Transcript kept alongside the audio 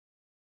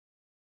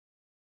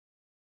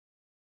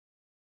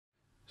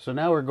So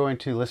now we're going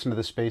to listen to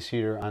the space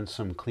heater on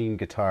some clean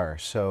guitar.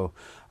 So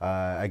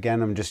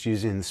again, I'm just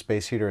using the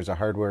space heater as a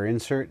hardware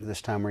insert.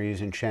 This time we're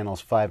using channels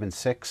 5 and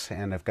 6,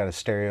 and I've got a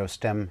stereo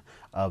stem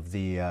of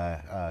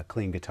the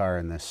clean guitar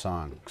in this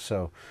song.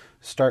 So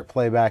start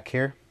playback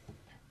here.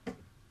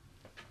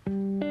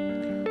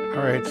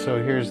 Alright,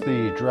 so here's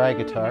the dry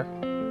guitar.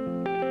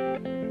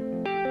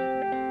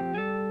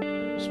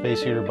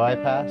 Space heater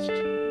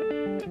bypassed.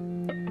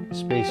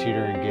 Space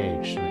heater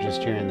engaged. We're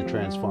just hearing the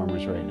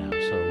transformers right now.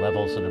 So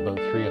levels at about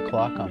 3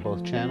 o'clock on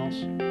both channels.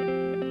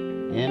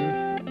 In,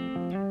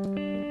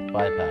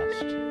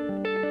 bypassed.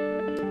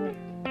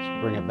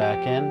 Let's bring it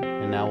back in,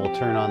 and now we'll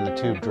turn on the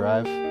tube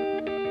drive. So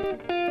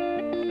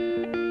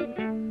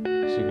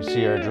you can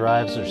see our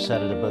drives are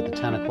set at about the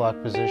 10 o'clock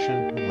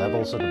position,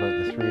 levels at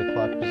about the 3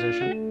 o'clock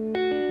position.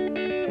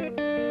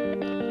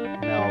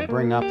 Now I'll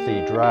bring up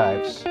the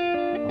drives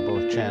on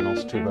both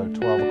channels to about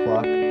 12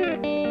 o'clock.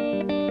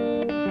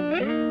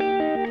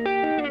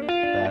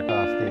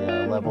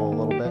 Level a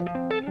little bit.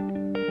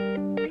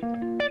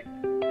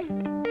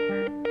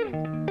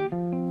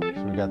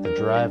 So we got the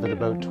drive at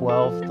about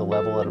 12, the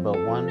level at about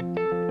 1,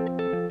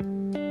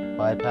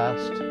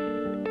 bypassed,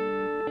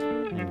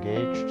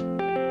 engaged.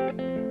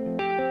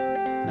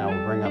 Now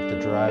we'll bring up the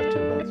drive to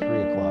about 3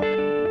 o'clock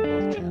on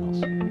both channels.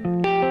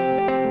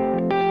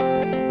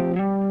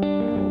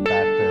 We'll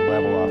back the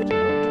level off to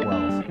about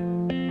 12.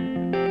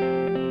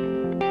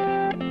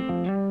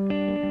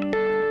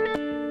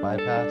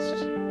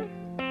 Bypassed.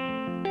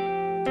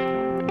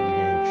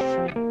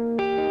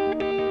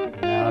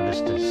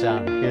 Just to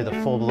hear the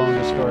full-blown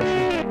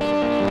distortion.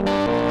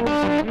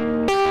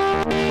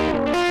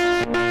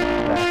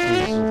 Back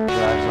these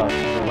drives off,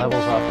 the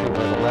levels off to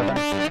about 11.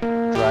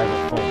 Drive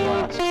at full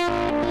blast.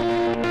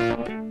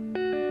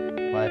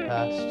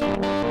 Bypassed.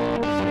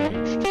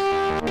 Engaged.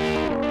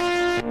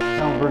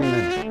 Now we'll bring the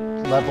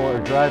level or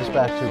drives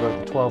back to about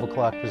the 12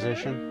 o'clock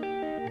position.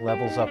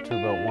 Levels up to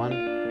about 1.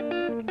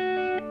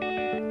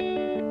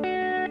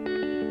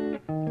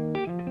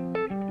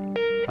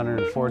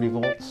 140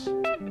 volts.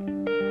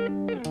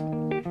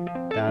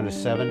 Down to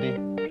 70,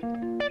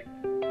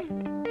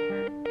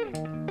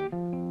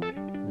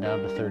 down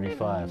to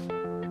 35. So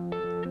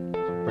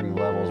bring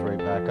the levels right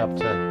back up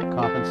to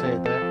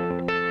compensate there.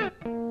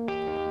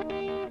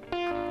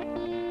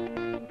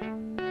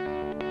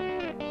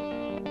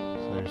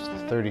 So there's the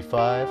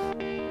 35,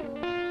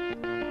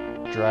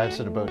 drives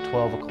at about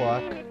 12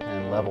 o'clock,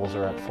 and levels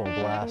are at full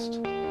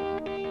blast.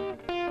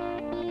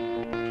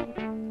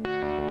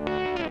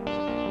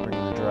 Bring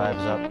the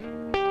drives up to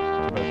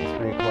about the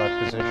 3 o'clock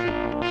position.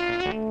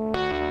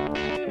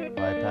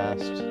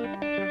 Bypassed.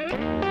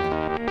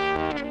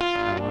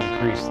 And we'll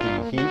increase the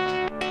heat,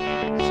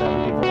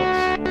 70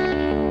 volts.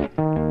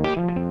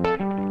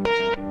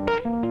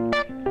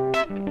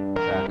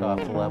 Back off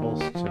the levels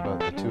to about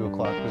the 2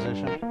 o'clock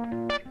position.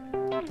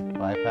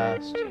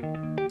 Bypassed.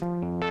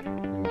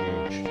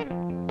 Engaged.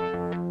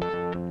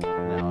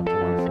 Now up to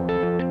 140.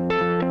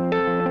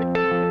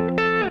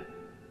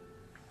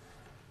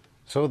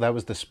 So that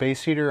was the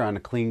space heater on a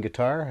clean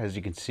guitar. As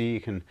you can see, you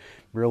can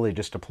really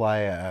just apply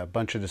a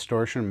bunch of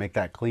distortion and make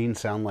that clean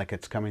sound like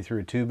it's coming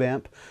through a tube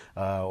amp,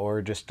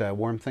 or just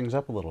warm things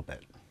up a little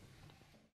bit.